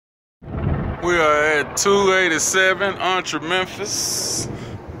We are at 287 EntreMemphis,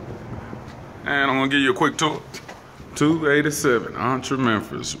 and I'm gonna give you a quick tour. 287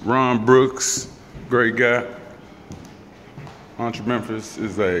 EntreMemphis. Ron Brooks, great guy. EntreMemphis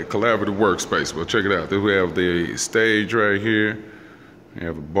is a collaborative workspace. Well, check it out. We have the stage right here. We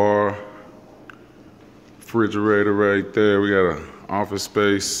have a bar, refrigerator right there. We got an office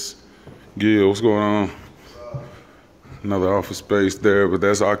space. Gil, what's going on? Another office space there, but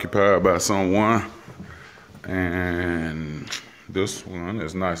that's occupied by someone. And this one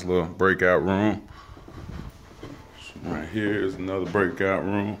is a nice little breakout room. Right here is another breakout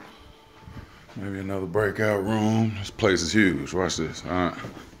room. Maybe another breakout room. This place is huge. Watch this. All right.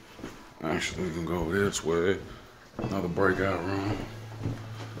 Actually, we can go this way. Another breakout room.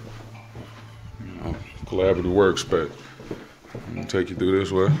 You know, collaborative workspace. I'm gonna take you through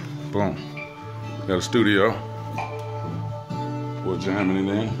this way. Boom. Got a studio. We're jamming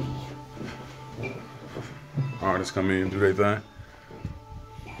it in. Artists come in, do their thing.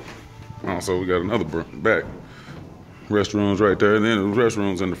 Also, we got another back. Restrooms right there, and then the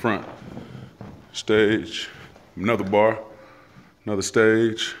restrooms in the front. Stage, another bar, another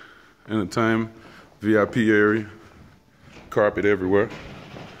stage, entertainment, VIP area, carpet everywhere.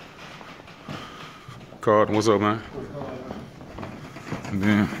 Carlton, what's up, man? And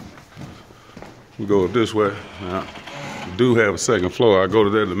then we go this way. Now, we do have a second floor. I'll go to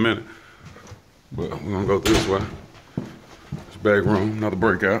that in a minute. But we're gonna go this way. This back room, another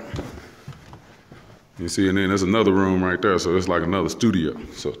breakout. You see, and then there's another room right there, so it's like another studio.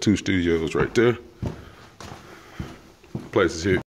 So 2 studios right there. The place is here.